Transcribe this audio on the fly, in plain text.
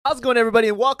How's it going, everybody,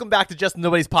 and welcome back to Just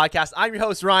Nobody's Podcast. I'm your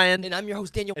host, Ryan. And I'm your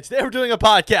host, Daniel. And today we're doing a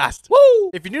podcast. Woo!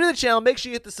 If you're new to the channel, make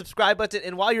sure you hit the subscribe button,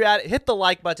 and while you're at it, hit the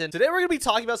like button. Today we're going to be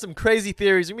talking about some crazy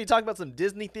theories. We're going to be talking about some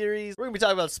Disney theories. We're going to be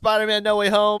talking about Spider-Man No Way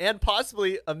Home, and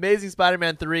possibly Amazing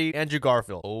Spider-Man 3, Andrew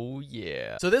Garfield. Oh,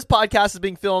 yeah. So this podcast is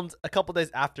being filmed a couple days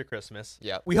after Christmas.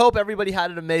 Yeah. We hope everybody had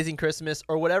an amazing Christmas,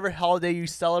 or whatever holiday you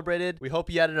celebrated. We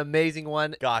hope you had an amazing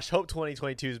one. Gosh, hope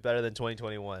 2022 is better than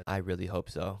 2021. I really hope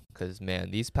so, because, man,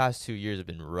 these past 2 years have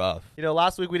been rough. You know,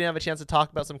 last week we didn't have a chance to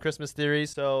talk about some Christmas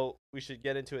theories, so we should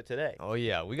get into it today. Oh,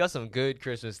 yeah. We got some good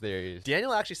Christmas theories.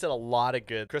 Daniel actually said a lot of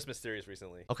good Christmas theories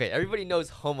recently. Okay, everybody knows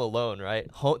Home Alone, right?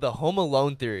 The Home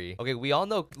Alone theory. Okay, we all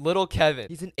know little Kevin.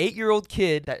 He's an 8-year-old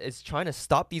kid that is trying to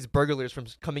stop these burglars from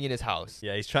coming in his house.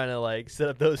 Yeah, he's trying to, like, set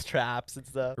up those traps and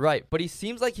stuff. Right, but he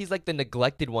seems like he's, like, the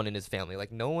neglected one in his family.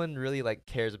 Like, no one really, like,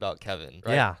 cares about Kevin,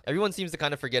 right? Yeah. Everyone seems to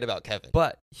kind of forget about Kevin.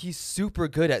 But he's super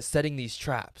good at setting these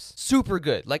traps. Super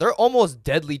good. Like, they're almost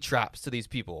deadly traps to these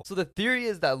people. So the theory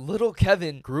is that little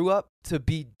Kevin grew up to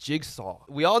be Jigsaw.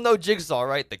 We all know Jigsaw,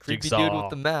 right? The creepy dude with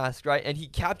the mask, right? And he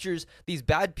captures these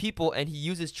bad people and he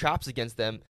uses traps against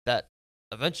them that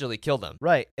eventually kill them.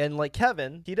 Right, and like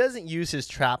Kevin, he doesn't use his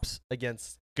traps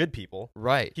against good people.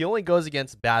 Right. He only goes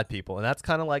against bad people, and that's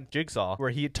kind of like Jigsaw, where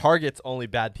he targets only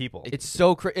bad people. It's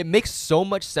so it makes so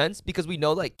much sense because we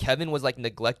know like Kevin was like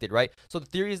neglected, right? So the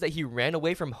theory is that he ran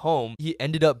away from home. He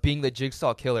ended up being the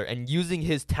Jigsaw killer and using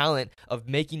his talent of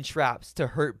making traps to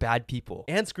hurt bad people.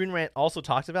 And Screen Rant also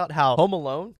talks about how Home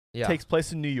Alone takes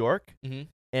place in New York. Mm-hmm.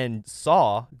 And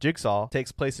Jigsaw,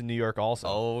 takes place in New York also.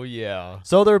 Oh, yeah.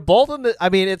 So they're both in the, I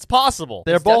mean, it's possible.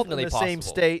 They're It's both in definitely the same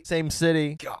possible. state, same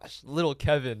city. Gosh, little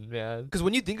Kevin, man. Because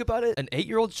when you think about it, an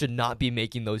 8-year-old should not be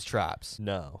making those traps.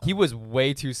 No. He was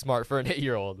way too smart for an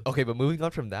 8-year-old. Okay, but moving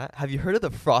on from that, have you heard of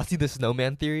the Frosty the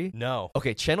Snowman theory? No.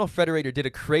 Okay, Channel Frederator did a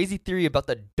crazy theory about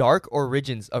the dark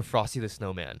origins of Frosty the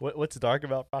Snowman. What's dark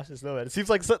about Frosty the Snowman? It seems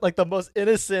like the most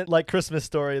innocent like Christmas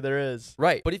story there is.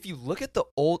 Right, but if you look at the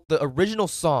original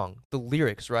song, the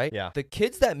lyrics, right? Yeah. The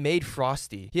kids that made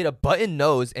Frosty, he had a button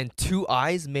nose and 2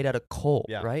 eyes made out of coal,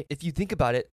 right? If you think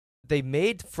about it, they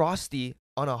made Frosty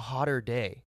on a hotter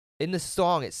day. In the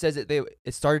song, it says that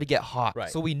it started to get hot. Right.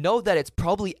 So we know that it's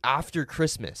probably after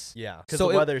Christmas. Yeah, because the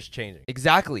weather's changing.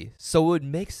 Exactly. So it would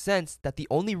make sense that the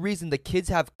only reason the kids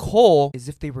have coal is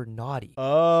if they were naughty.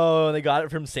 Oh, they got it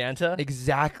from Santa?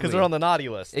 Exactly. Because they're on the naughty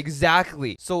list.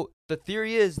 Exactly. So the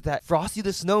theory is that Frosty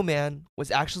the Snowman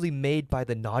was actually made by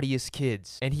the naughtiest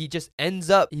kids. And he just ends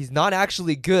up, he's not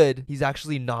actually good, he's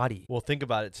actually naughty. Well, think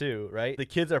about it too, right? The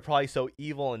kids are probably so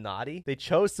evil and naughty. They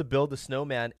chose to build the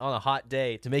snowman on a hot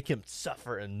day to make him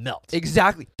suffer and melt.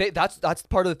 Exactly. That's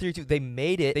part of the theory too. They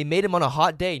made him on a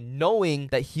hot day knowing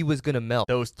that he was going to melt.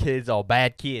 Those kids are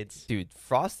bad kids. Dude,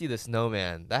 Frosty the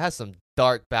Snowman, that has some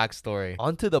dark backstory.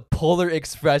 Onto the Polar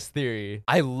Express theory.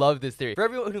 I love this theory. For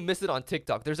everyone who missed it on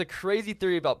TikTok, there's a crazy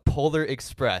theory about Polar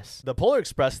Express. The Polar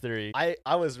Express theory,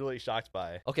 I was really shocked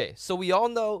by. Okay, so we all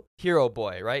know Hero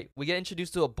Boy, right? We get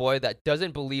introduced to a boy that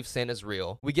doesn't believe Santa's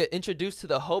real. We get introduced to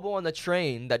the hobo on the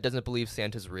train that doesn't believe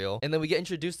Santa's real. And then we get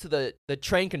introduced to the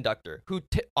train conductor who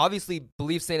obviously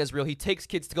believes Santa's real. He takes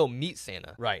kids to go meet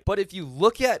Santa. Right. But if you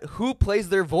look at who plays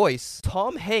their voice,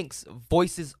 Tom Hanks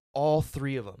voices all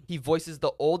 3 of them. He voices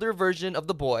the older version of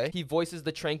the boy, he voices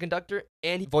the train conductor,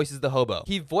 and he voices the hobo.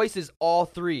 He voices all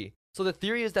 3. So the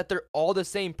theory is that they're all the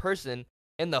same person,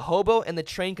 and the hobo and the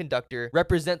train conductor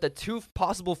represent the 2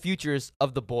 possible futures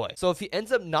of the boy. So if he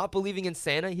ends up not believing in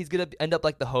Santa, he's gonna end up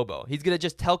like the hobo. He's gonna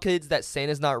just tell kids that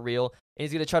Santa's not real, and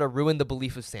he's gonna try to ruin the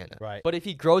belief of Santa. Right. But if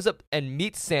he grows up and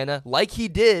meets Santa like he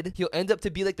did, he'll end up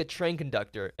to be like the train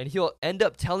conductor, and he'll end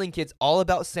up telling kids all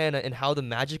about Santa and how the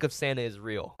magic of Santa is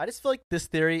real. I just feel like this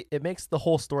theory, it makes the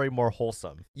whole story more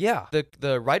wholesome. Yeah.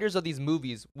 The writers of these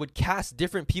movies would cast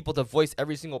different people to voice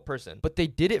every single person, but they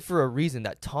did it for a reason,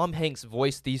 that Tom Hanks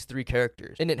voiced these 3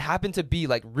 characters, and it happened to be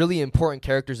like really important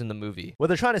characters in the movie. What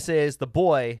they're trying to say is the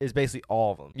boy is basically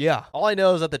all of them. Yeah. All I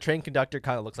know is that the train conductor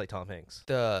kind of looks like Tom Hanks.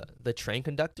 The train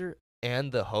conductor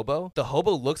and the hobo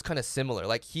looks kind of similar.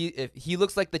 Like he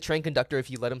looks like the train conductor if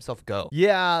he let himself go.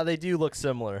 Yeah, they do look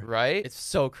similar. Right? It's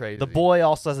so crazy. The boy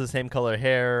also has the same color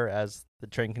hair as the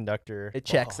train conductor. It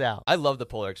checks out. I love the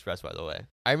Polar Express, by the way.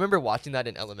 I remember watching that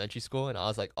in elementary school, and I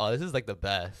was like, oh, this is like the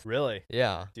best. Really?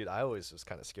 Yeah. Dude, I always was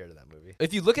kind of scared of that movie.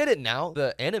 If you look at it now,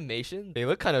 the animation, they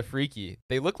look kind of freaky.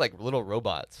 They look like little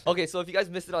robots. Okay, so if you guys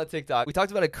missed it on TikTok, we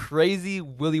talked about a crazy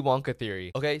Willy Wonka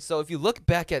theory. Okay, so if you look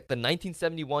back at the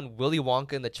 1971 Willy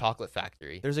Wonka and the Chocolate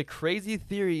Factory, there's a crazy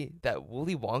theory that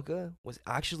Willy Wonka was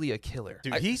actually a killer.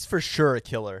 Dude, he's for sure a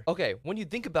killer. Okay, when you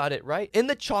think about it, right? In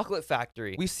the Chocolate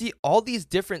Factory, we see all these these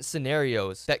different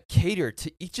scenarios that cater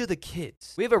to each of the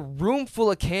kids. We have a room full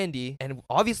of candy, and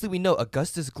obviously we know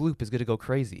Augustus Gloop is gonna go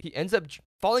crazy. He ends up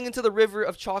falling into the river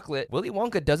of chocolate. Willy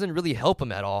Wonka doesn't really help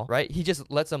him at all, right? He just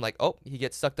lets him like, oh, he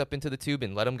gets sucked up into the tube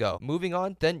and let him go. Moving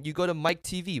on, then you go to Mike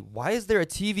TV. Why is there a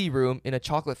TV room in a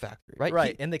chocolate factory, right?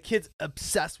 Right, and the kid's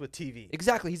obsessed with TV.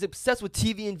 Exactly, he's obsessed with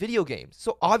TV and video games.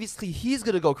 So obviously he's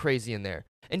gonna go crazy in there.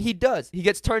 And he does. He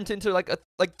gets turned into like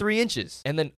 3 inches.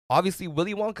 And then obviously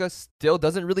Willy Wonka still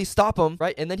doesn't really stop him,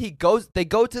 right? And then they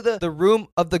go to the room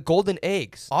of the golden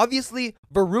eggs. Obviously,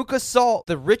 Veruca Salt,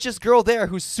 the richest girl there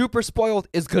who's super spoiled,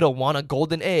 is gonna want a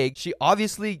golden egg. She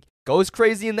obviously goes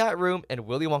crazy in that room, and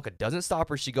Willy Wonka doesn't stop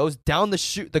her. She goes down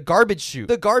the garbage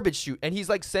chute. And he's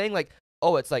like saying like,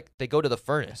 oh, it's like they go to the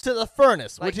furnace. To the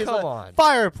furnace, Like, which is come a on.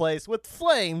 fireplace with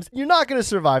flames. You're not going to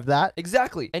survive that.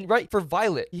 Exactly. And right, for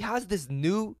Violet, he has this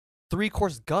new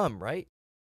 3-course gum, right?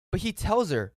 But he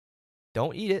tells her,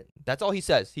 don't eat it. That's all he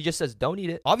says. He just says, don't eat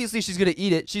it. Obviously, she's going to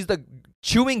eat it. She's the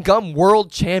chewing gum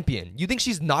world champion. You think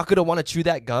she's not going to want to chew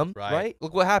that gum, right?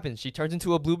 Look what happens. She turns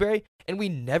into a blueberry, and we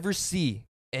never see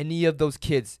any of those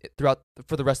kids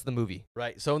for the rest of the movie.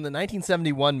 Right. So in the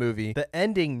 1971 movie, the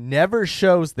ending never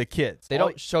shows the kids. They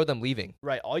don't show them leaving.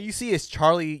 Right. All you see is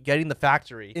Charlie getting the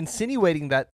factory, insinuating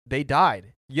that they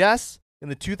died. Yes, in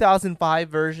the 2005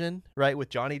 version, right, with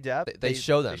Johnny Depp, They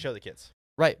show them. They show the kids.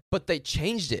 Right, but they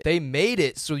changed it. They made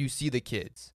it so you see the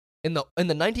kids. In the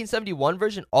 1971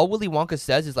 version, all Willy Wonka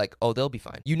says is like, oh, they'll be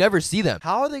fine. You never see them.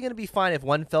 How are they going to be fine if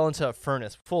one fell into a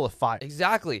furnace full of fire?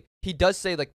 Exactly. He does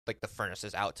say like the furnace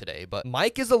is out today, but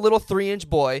Mike is a little 3-inch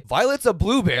boy. Violet's a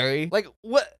blueberry. Like,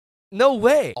 what? No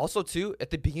way. Also, too,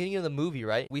 at the beginning of the movie,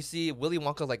 right, we see Willy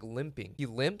Wonka like limping. He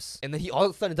limps, and then he all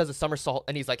of a sudden does a somersault,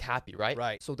 and he's like happy, right?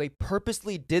 Right. So they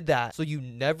purposely did that so you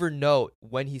never know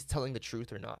when he's telling the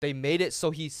truth or not. They made it so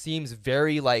he seems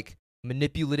very like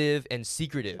manipulative and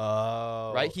secretive.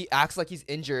 Oh. Right? He acts like he's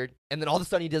injured, and then all of a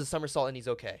sudden he does a somersault and he's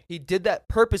okay. He did that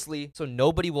purposely so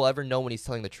nobody will ever know when he's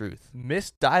telling the truth.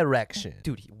 Misdirection.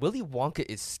 Dude, Willy Wonka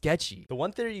is sketchy. The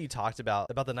one theory you talked about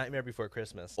The Nightmare Before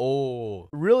Christmas, Oh.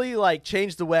 really like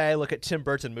changed the way I look at Tim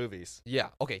Burton movies. Yeah.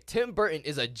 Okay, Tim Burton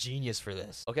is a genius for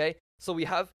this. Okay? So we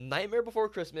have Nightmare Before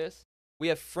Christmas, we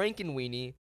have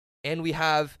Frankenweenie, and we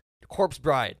have Corpse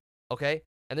Bride. Okay?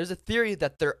 And there's a theory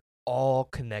that they're all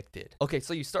connected. Okay,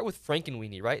 so you start with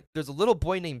Frankenweenie, right? There's a little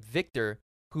boy named Victor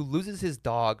who loses his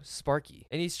dog, Sparky.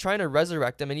 And he's trying to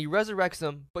resurrect him, and he resurrects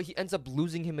him, but he ends up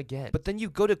losing him again. But then you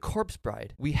go to Corpse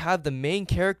Bride. We have the main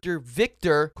character,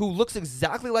 Victor, who looks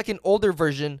exactly like an older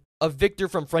version of Victor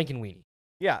from Frankenweenie.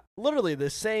 Yeah, literally the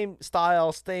same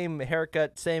style, same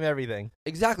haircut, same everything.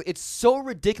 Exactly. It's so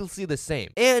ridiculously the same.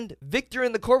 And Victor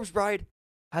in the Corpse Bride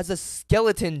has a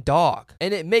skeleton dog.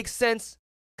 And it makes sense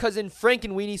because in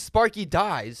Frankenweenie, Sparky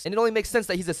dies. And it only makes sense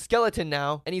that he's a skeleton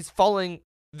now and he's following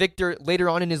Victor later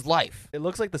on in his life. It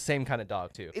looks like the same kind of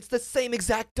dog, too. It's the same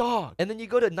exact dog. And then you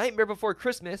go to Nightmare Before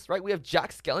Christmas, right? We have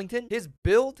Jack Skellington. His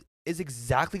build is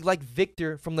exactly like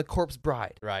Victor from the Corpse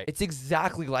Bride. Right. It's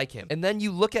exactly like him. And then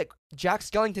you look at Jack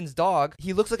Skellington's dog.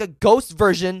 He looks like a ghost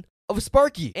version of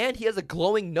Sparky. And he has a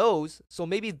glowing nose, so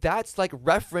maybe that's like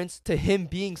reference to him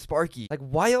being Sparky. Like,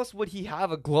 why else would he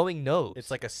have a glowing nose? It's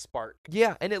like a spark.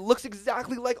 Yeah, and it looks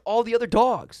exactly like all the other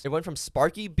dogs. It went from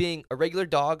Sparky being a regular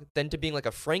dog, then to being like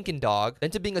a Franken dog, then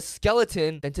to being a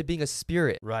skeleton, then to being a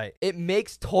spirit. Right. It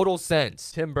makes total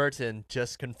sense. Tim Burton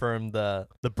just confirmed the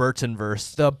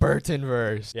Burtonverse. The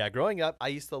Burtonverse. Yeah, growing up, I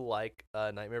used to like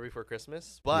Nightmare Before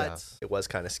Christmas, but it was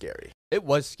kind of scary. It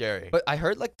was scary. But I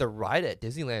heard like the ride at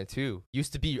Disneyland too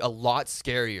used to be a lot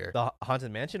scarier. The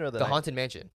Haunted Mansion or The Haunted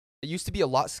Mansion. It used to be a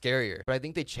lot scarier, but I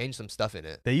think they changed some stuff in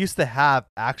it. They used to have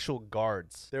actual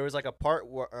guards. There was like a part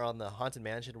on the Haunted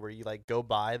Mansion where you like go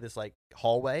by this like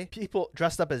hallway. People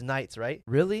dressed up as knights, right?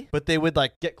 Really? But they would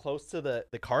like get close to the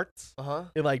carts Uh-huh.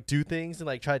 and like do things and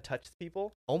like try to touch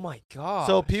people. Oh my god.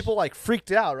 So people like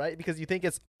freaked out, right? Because you think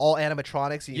it's all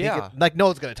animatronics. And you think Yeah. like no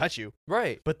one's going to touch you.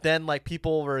 Right. But then like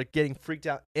people were getting freaked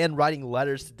out and writing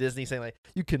letters to Disney saying like,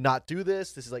 you cannot do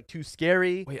this. This is like too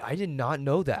scary. Wait, I did not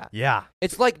know that. Yeah.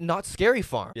 It's like Not Scary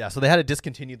Farm. Yeah. So they had to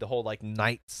discontinue the whole like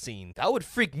night scene. That would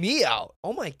freak me out.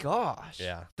 Oh my gosh.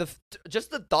 Yeah.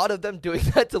 Just the thought of them doing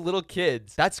that to little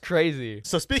kids. That's crazy.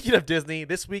 So speaking of Disney,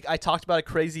 this week I talked about a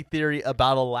crazy theory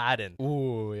about Aladdin.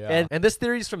 Ooh, yeah. And this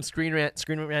theory is from Screen Rant.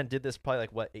 Screen Rant did this probably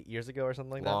like, what, 8 years ago or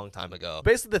something like that? Long time ago.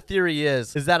 Basically, the theory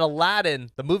is that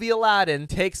Aladdin, the movie Aladdin,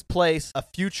 takes place a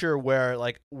future where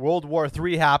like World War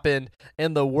III happened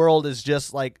and the world is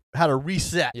just like had a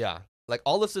reset. Yeah. Like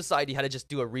all of society had to just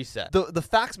do a reset. The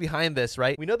facts behind this,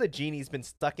 right? We know the genie's been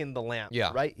stuck in the lamp,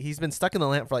 Yeah. right? He's been stuck in the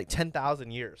lamp for like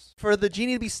 10,000 years. For the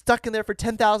genie to be stuck in there for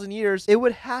 10,000 years, it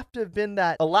would have to have been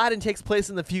that Aladdin takes place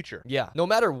in the future. Yeah. No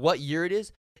matter what year it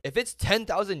is, if it's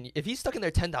 10,000, if he's stuck in there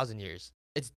 10,000 years,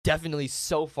 it's definitely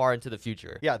so far into the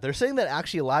future. Yeah, they're saying that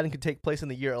actually Aladdin could take place in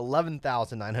the year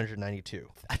 11,992.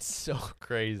 That's so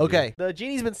crazy. Okay, the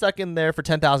genie's been stuck in there for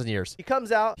 10,000 years. He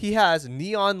comes out, he has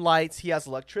neon lights, he has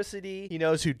electricity, he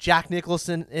knows who Jack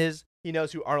Nicholson is. He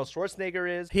knows who Arnold Schwarzenegger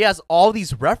is. He has all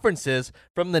these references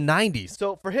from the 90s.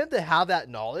 So for him to have that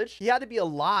knowledge, he had to be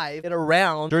alive and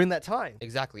around during that time.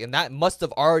 Exactly. And that must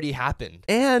have already happened.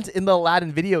 And in the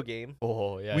Aladdin video game,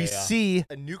 Oh, yeah. we see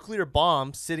a nuclear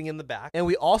bomb sitting in the back, and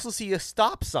we also see a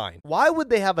stop sign. Why would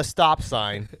they have a stop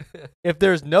sign if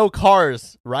there's no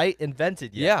cars, right,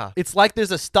 invented yet? Yeah. It's like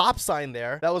there's a stop sign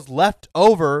there that was left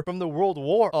over from the World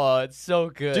War. Oh, it's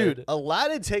so good. Dude,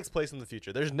 Aladdin takes place in the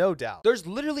future. There's no doubt. There's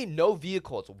literally no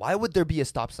vehicles. Why would there be a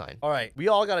stop sign? All right, we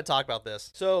all got to talk about this.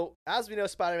 So, as we know,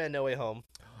 Spider-Man No Way Home,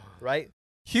 right?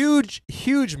 Huge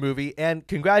movie, and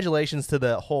congratulations to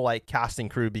the whole like casting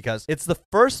crew because it's the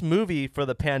first movie for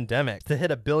the pandemic to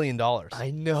hit $1 billion.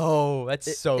 I know. That's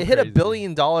It hit $1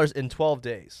 billion in 12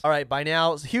 days. All right, by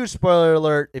now, huge spoiler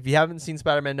alert. If you haven't seen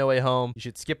Spider-Man No Way Home, you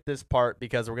should skip this part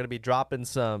because we're going to be dropping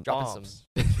some bombs.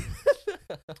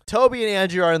 Toby and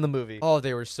Andrew are in the movie. Oh,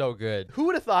 they were so good. Who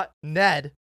would have thought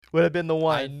Ned would have been the I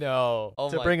one know. Oh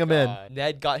to my bring him God. in?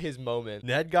 Ned got his moment.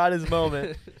 Ned got his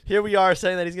moment. Here we are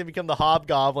saying that he's going to become the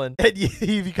Hobgoblin, and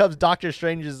he becomes Doctor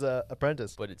Strange's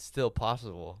apprentice. But it's still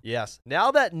possible. Yes.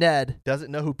 Now that Ned doesn't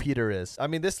know who Peter is, I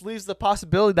mean, this leaves the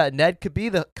possibility that Ned could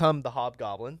become the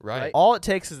Hobgoblin. Right. All it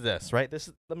takes is this, right?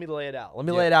 Let me lay it out. Let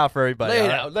me Yeah. lay it out for everybody. Lay it all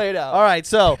right? out. Lay it out. All right.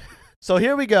 So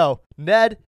here we go.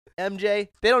 Ned, MJ,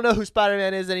 they don't know who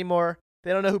Spider-Man is anymore.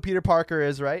 They don't know who Peter Parker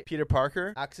is, right? Peter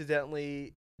Parker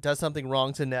accidentally does something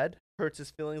wrong to Ned, hurts his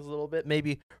feelings a little bit,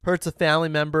 maybe hurts a family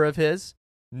member of his.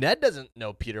 Ned doesn't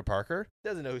know Peter Parker,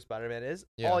 doesn't know who Spider-Man is.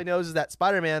 Yeah. All he knows is that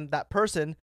Spider-Man, that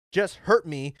person, just hurt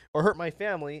me or hurt my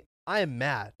family. I am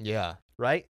mad, Yeah.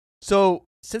 right? So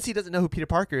since he doesn't know who Peter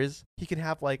Parker is, he can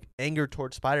have like anger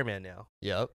towards Spider-Man now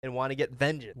Yep. and want to get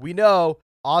vengeance. We know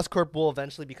Oscorp will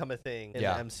eventually become a thing in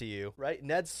Yeah. the MCU, right?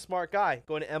 Ned's a smart guy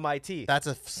going to MIT. That's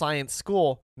a science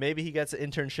school. Maybe he gets an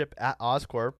internship at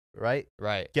Oscorp, right?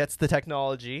 Right. Gets the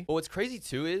technology. But what's crazy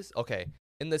too is, okay,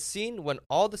 in the scene when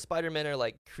all the Spider-Men are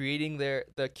like creating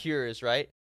the cures, right?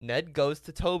 Ned goes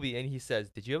to Toby and he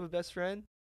says, "Did you have a best friend?"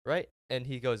 Right? And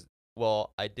he goes,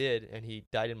 "Well, I did, and he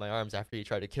died in my arms after he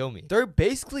tried to kill me." They're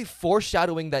basically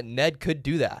foreshadowing that Ned could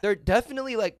do that. They're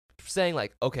definitely like saying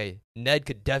like, okay, Ned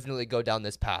could definitely go down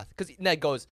this path. Because Ned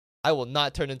goes, "I will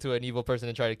not turn into an evil person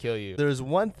and try to kill you." There's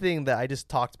one thing that I just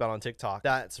talked about on TikTok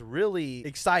that's really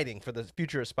exciting for the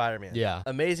future of Spider-Man. Yeah.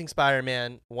 Amazing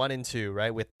Spider-Man 1 and 2,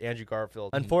 right, with Andrew Garfield.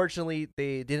 Unfortunately,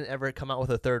 they didn't ever come out with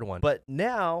a third one. But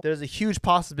now there's a huge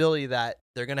possibility that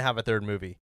they're going to have a third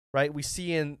movie, right? We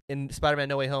see in Spider-Man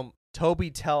No Way Home,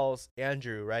 Toby tells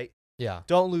Andrew, right, Yeah.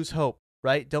 don't lose hope,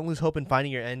 right? Don't lose hope in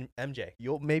finding your MJ.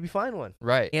 You'll maybe find one.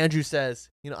 Right. Andrew says,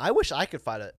 I wish I could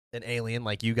fight an alien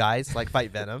like you guys, like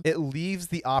fight Venom. It leaves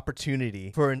the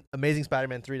opportunity for an Amazing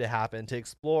Spider-Man 3 to happen, to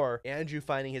explore Andrew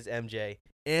finding his MJ,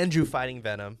 Andrew fighting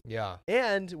Venom. Yeah.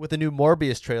 And with the new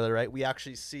Morbius trailer, right, we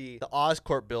actually see the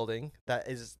Oscorp building that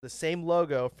is the same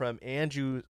logo from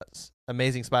Andrew's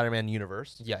Amazing Spider-Man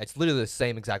universe. Yeah, it's literally the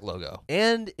same exact logo.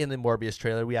 And in the Morbius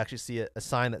trailer, we actually see a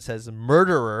sign that says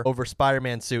murderer over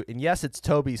Spider-Man's suit. And yes, it's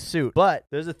Toby's suit, but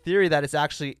there's a theory that it's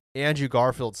actually Andrew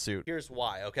Garfield's suit. Here's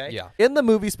why, okay? Yeah. In the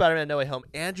movie Spider-Man No Way Home,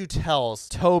 Andrew tells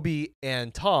Toby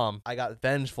and Tom, I got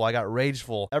vengeful, I got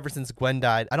rageful. Ever since Gwen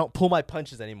died, I don't pull my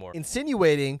punches anymore.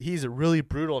 Insinuating he's really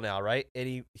brutal now, right?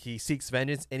 And he seeks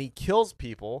vengeance and he kills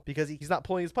people because he's not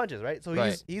pulling his punches, right? So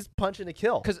Right. he's punching to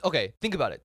kill. Because, okay, think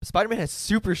about it. Spider-Man has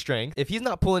super strength. If he's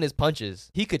not pulling his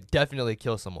punches, he could definitely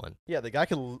kill someone. Yeah, the guy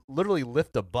could literally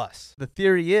lift a bus. The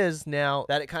theory is now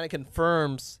that it kind of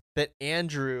confirms that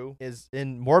Andrew is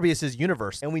in Morbius's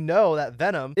universe. And we know that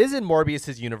Venom is in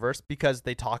Morbius's universe because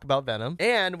they talk about Venom.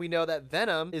 And we know that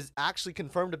Venom is actually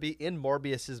confirmed to be in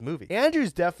Morbius's movie.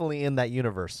 Andrew's definitely in that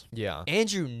universe. Yeah.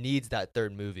 Andrew needs that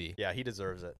third movie. Yeah, he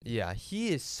deserves it. Yeah, he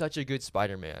is such a good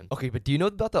Spider-Man. Okay, but do you know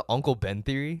about the Uncle Ben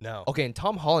theory? No. Okay, in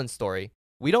Tom Holland's story,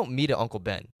 we don't meet an Uncle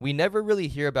Ben. We never really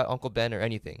hear about Uncle Ben or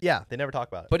anything. Yeah, they never talk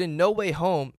about it. But in No Way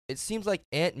Home, it seems like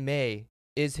Aunt May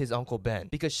is his Uncle Ben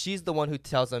because she's the one who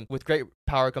tells him with great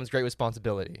power comes great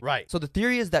responsibility. Right. So the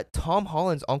theory is that Tom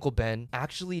Holland's Uncle Ben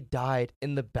actually died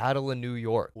in the Battle of New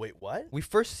York. Wait, what? We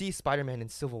first see Spider-Man in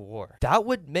Civil War. That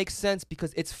would make sense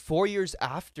because it's 4 years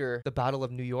after the Battle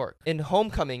of New York. In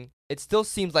Homecoming, it still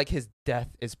seems like his death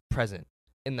is present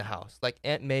in the house. Like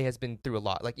Aunt May has been through a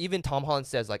lot. Like even Tom Holland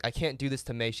says like I can't do this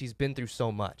to May. She's been through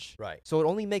so much. Right. So it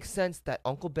only makes sense that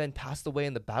Uncle Ben passed away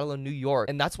in the Battle of New York.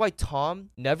 And that's why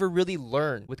Tom never really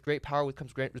learned with great power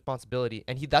comes great responsibility.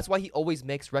 And that's why he always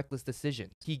makes reckless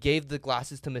decisions. He gave the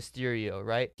glasses to Mysterio,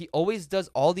 right? He always does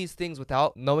all these things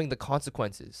without knowing the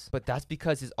consequences. But that's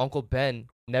because his Uncle Ben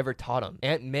never taught him.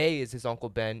 Aunt May is his Uncle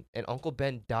Ben, and Uncle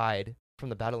Ben died from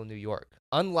the Battle of New York.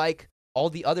 Unlike all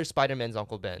the other Spider-Man's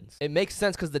Uncle Bens. It makes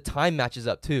sense because the time matches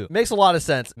up too. Makes a lot of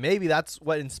sense. Maybe that's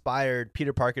what inspired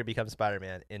Peter Parker to become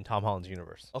Spider-Man in Tom Holland's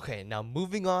universe. Okay, now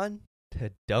moving on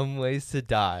to Dumb Ways to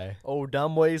Die. Oh,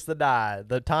 Dumb Ways to Die.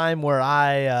 The time where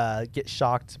I get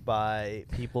shocked by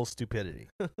people's stupidity.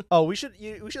 Oh, we should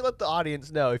let the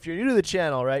audience know. If you're new to the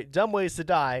channel, right, Dumb Ways to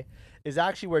Die is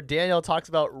actually where Daniel talks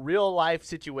about real life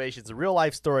situations, real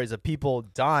life stories of people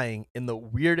dying in the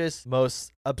weirdest,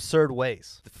 most absurd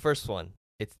ways. The first one,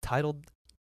 it's titled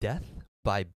Death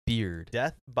by Beard.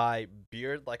 Death by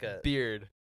beard, like a Beard.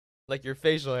 Like your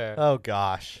facial hair. Oh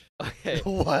gosh. Okay.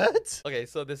 What? Okay,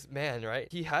 so this man, right?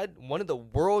 He had one of the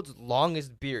world's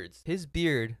longest beards. His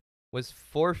beard was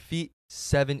 4 feet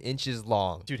 7 inches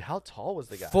long. Dude, how tall was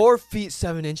the guy? 4 feet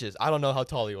 7 inches. I don't know how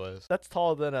tall he was. That's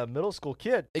taller than a middle school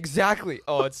kid. Exactly.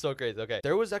 Oh, it's so crazy. Okay.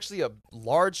 There was actually a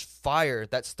large fire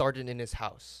that started in his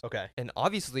house. Okay. And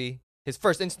obviously, his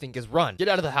first instinct is run. Get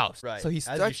out of the house. Right. So he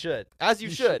As you should. As you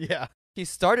should. Yeah. He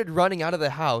started running out of the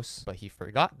house, but he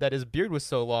forgot that his beard was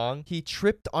so long. He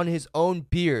tripped on his own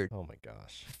beard, Oh my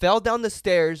gosh. fell down the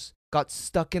stairs, got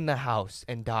stuck in the house,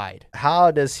 and died.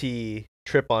 How does he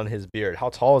trip on his beard? How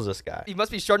tall is this guy? He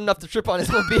must be short enough to trip on his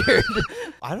own beard.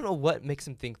 I don't know what makes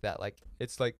him think that. Like,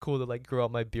 it's like cool to like grow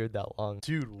out my beard that long.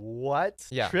 Dude, what?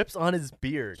 Yeah. Trips on his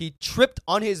beard. He tripped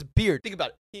on his beard. Think about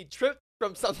it. He tripped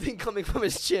from something coming from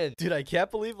his chin. Dude, I can't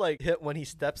believe when he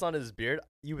steps on his beard,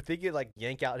 you would think he'd like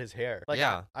yank out his hair. Like,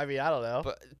 Yeah. I mean, I don't know.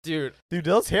 But dude, Dude,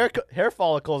 those hair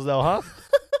follicles though, huh?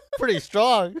 Pretty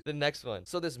strong. the next one.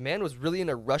 So this man was really in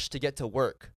a rush to get to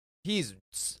work. He's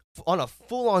on a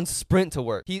full-on sprint to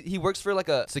work. He works for like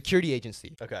a security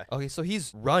agency. Okay. Okay, so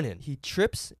he's running. He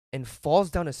trips and falls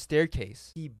down a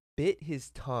staircase. He bit his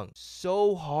tongue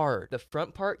so hard. The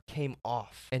front part came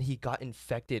off and he got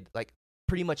infected like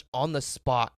pretty much on the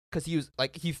spot because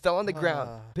he fell on the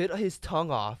ground, bit his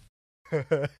tongue off,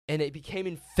 and it became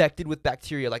infected with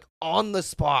bacteria like on the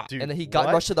spot. Dude, and then he got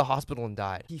what? rushed to the hospital and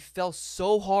died. He fell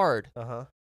so hard Uh-huh.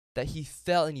 that he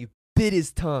fell and he bit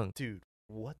his tongue. Dude,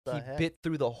 what the He heck? bit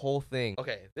through the whole thing.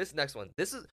 Okay, this next one.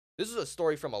 This is a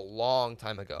story from a long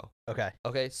time ago. Okay.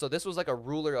 Okay, so this was like a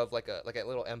ruler of like a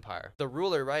little empire. The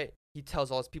ruler, right? He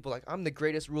tells all his people like, I'm the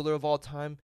greatest ruler of all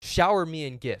time. Shower me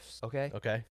in gifts, okay?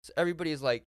 Okay. So everybody is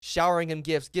like showering him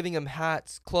gifts, giving him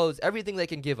hats, clothes, everything they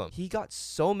can give him. He got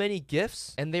so many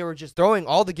gifts, and they were just throwing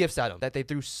all the gifts at him that they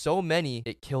threw so many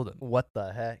it killed him. What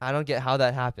the heck? I don't get how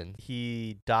that happened.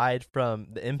 He died from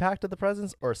the impact of the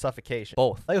presence or suffocation?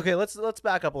 Both. Like, okay, let's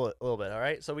back up a little bit, all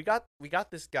right? So we got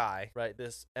this guy, right?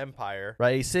 This empire,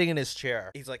 right? He's sitting in his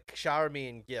chair. He's like, shower me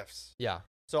in gifts. Yeah.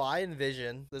 So I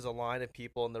envision there's a line of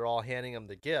people and they're all handing him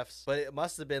the gifts, but it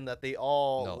must have been that they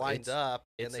all No, lined up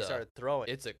and it's they a- started throwing.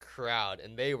 It's a crowd,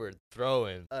 and they were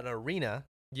throwing. An arena,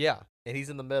 Yeah. and he's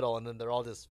in the middle, and then they're all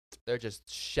just. They're just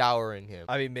showering him.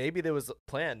 I mean, maybe there was a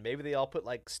plan. Maybe they all put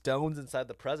like stones inside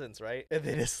the presents, right? And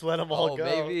they just let them all go.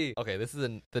 Maybe. Okay, this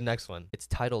is the next one. It's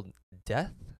titled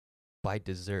Death by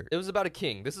Dessert. It was about a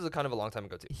king. This is a kind of a long time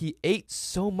ago, too. He ate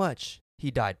so much,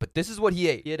 he died. But this is what he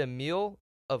ate. He had a meal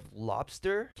of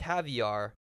lobster,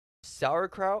 caviar,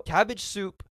 sauerkraut, cabbage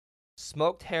soup,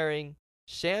 smoked herring,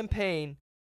 champagne,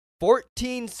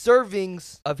 14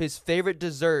 servings of his favorite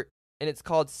dessert, and it's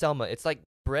called Selma. It's like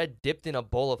bread dipped in a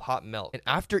bowl of hot milk. And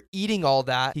after eating all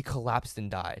that, he collapsed and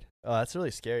died. Oh, that's really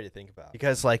scary to think about.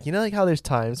 Because, like, you know, like how there's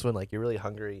times when like you're really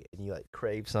hungry and you like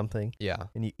crave something Yeah.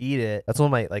 and you eat it. That's one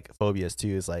of my like phobias too.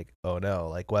 Is like, oh no,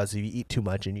 like, what if you eat too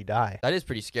much and you die? That is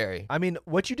pretty scary. I mean,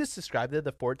 what you just described there,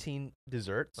 the 14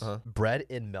 desserts, Uh-huh. bread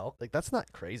in milk, like that's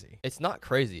not crazy. It's not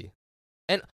crazy.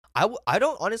 And I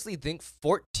don't honestly think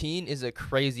 14 is a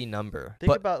crazy number. Think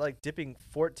but about like dipping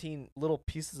 14 little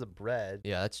pieces of bread.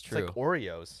 yeah, that's It's true. like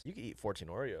Oreos. You could eat 14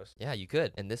 Oreos. Yeah, you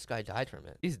could. And this guy died from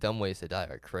it. These dumb ways to die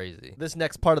are crazy. This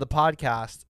next part of the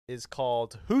podcast is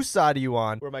called Whose Side Are You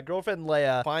On? Where my girlfriend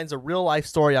Leia finds a real life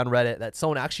story on Reddit that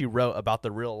someone actually wrote about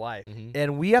the real life.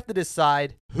 And we have to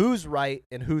decide who's right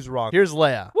and who's wrong. Here's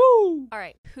Leia. Woo! All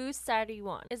right, whose side are you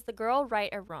on? Is the girl right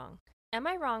or wrong? Am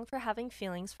I wrong for having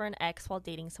feelings for an ex while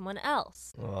dating someone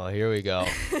else? Oh, here we go.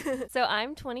 So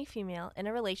I'm 20 female in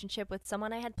a relationship with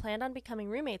someone I had planned on becoming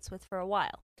roommates with for a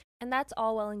while. And that's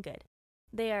all well and good.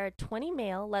 They are 20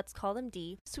 male, let's call them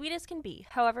D, sweet as can be.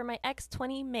 However, my ex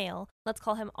 20 male, let's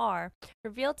call him R,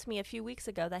 revealed to me a few weeks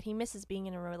ago that he misses being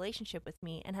in a relationship with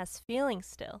me and has feelings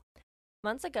still.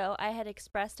 Months ago, I had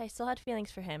expressed I still had feelings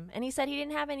for him, and he said he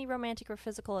didn't have any romantic or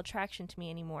physical attraction to me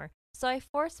anymore, so I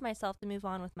forced myself to move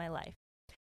on with my life.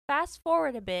 Fast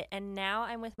forward a bit, and now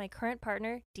I'm with my current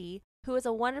partner, D, who is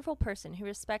a wonderful person who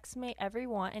respects my every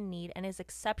want and need and is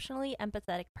exceptionally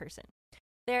empathetic person.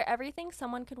 They are everything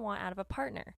someone could want out of a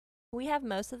partner. We have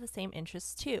most of the same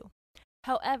interests too.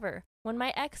 However, when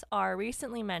my ex R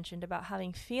recently mentioned about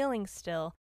having feelings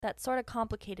still, that sort of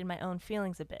complicated my own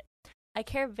feelings a bit. I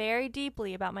care very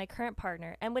deeply about my current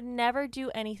partner and would never do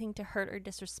anything to hurt or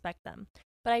disrespect them,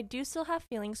 but I do still have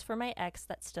feelings for my ex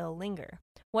that still linger.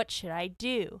 What should I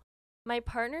do? My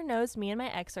partner knows me and my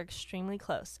ex are extremely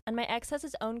close, and my ex has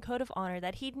his own code of honor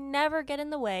that he'd never get in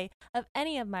the way of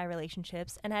any of my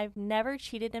relationships, and I've never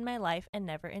cheated in my life and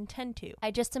never intend to.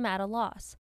 I just am at a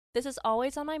loss. This is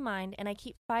always on my mind, and I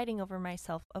keep fighting over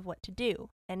myself of what to do.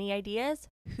 Any ideas?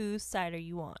 Whose side are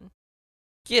you on?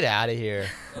 Get out of here.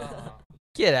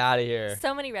 Get out of here.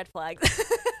 So many red flags.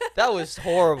 That was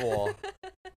horrible.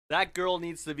 That girl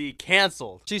needs to be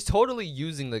canceled. She's totally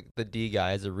using the D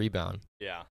guy as a rebound.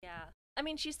 Yeah. Yeah. I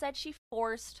mean, she said she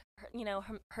forced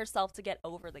herself to get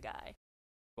over the guy.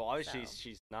 Well, obviously So.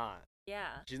 she's not. Yeah.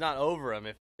 She's not over him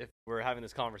if we're having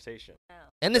this conversation. No.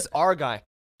 And this R guy.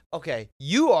 Okay,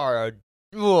 you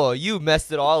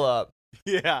messed it all up.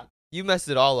 Yeah. You messed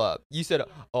it all up. You said,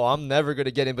 "Oh, I'm never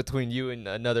gonna get in between you and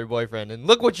another boyfriend," and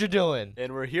look what you're doing.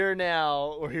 And we're here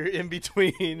now. We're here in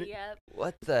between, Yep.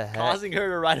 What the heck? causing her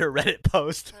to write a Reddit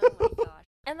post. Oh my gosh.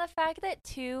 And the fact that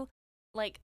too,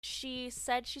 like, she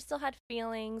said she still had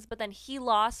feelings, but then he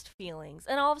lost feelings,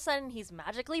 and all of a sudden he's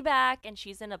magically back, and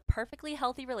she's in a perfectly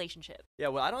healthy relationship. Yeah,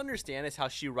 what I don't understand is how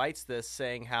she writes this,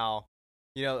 saying how,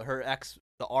 her ex,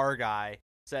 the R guy,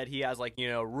 said he has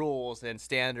rules and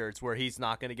standards where he's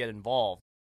not going to get involved,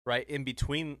 right, in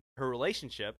between her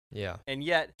relationship, Yeah. and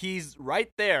yet he's right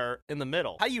there in the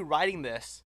middle. How you writing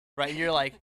this, right? And you're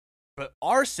like, but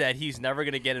R said he's never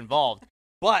going to get involved,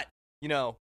 but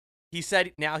he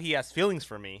said now he has feelings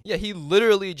for me. Yeah, he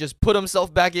literally just put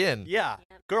himself back in. Yeah,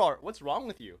 Yep. girl, what's wrong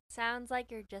with you? Sounds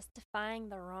like you're justifying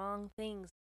the wrong things.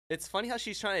 It's funny how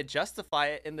she's trying to justify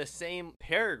it in the same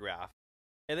paragraph,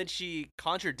 and then she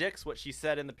contradicts what she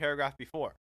said in the paragraph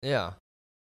before. Yeah.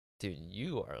 Dude,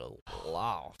 you are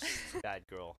lost. Bad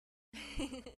girl.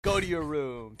 Go to your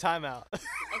room. Time out.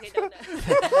 Okay, no.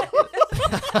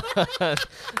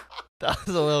 That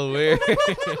was a little weird.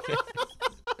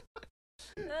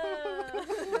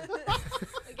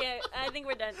 Okay, I think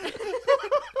we're done.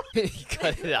 You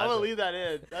cut it I'm out. gonna leave that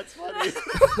in. That's funny.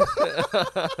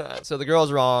 So the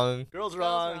girl's wrong. Girl's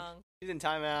Girl's wrong. She's in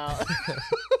timeout.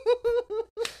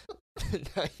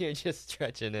 Now you're just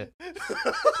stretching it.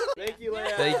 Thank you,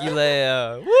 Leia. Thank you,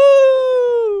 Leia.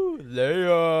 Woo!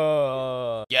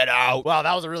 Leia. Get out. Wow,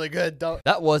 that was a really good.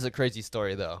 That was a crazy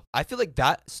story, though. I feel like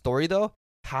that story, though,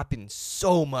 happened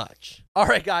so much. All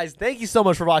right, guys. Thank you so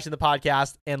much for watching the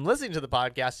podcast and listening to the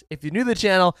podcast. If you're new to the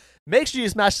channel, make sure you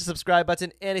smash the subscribe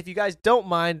button. And if you guys don't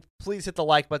mind, please hit the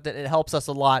like button. It helps us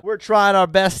a lot. We're trying our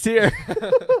best here.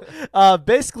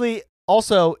 Basically,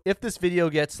 also, if this video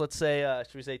gets, let's say,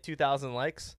 should we say 2,000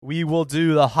 likes, we will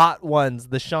do the hot ones,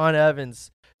 the Sean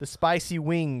Evans, the spicy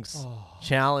wings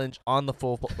challenge on the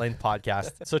full length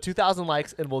podcast. So 2,000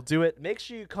 likes and we'll do it. Make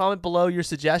sure you comment below your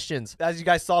suggestions. As you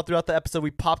guys saw throughout the episode,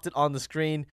 we popped it on the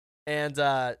screen. And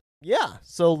yeah,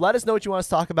 so let us know what you want us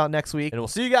to talk about next week. And we'll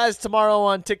see you guys tomorrow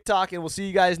on TikTok. And we'll see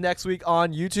you guys next week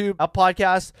on YouTube, Apple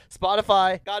Podcasts,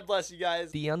 Spotify. God bless you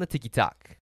guys. See you on the TikTok.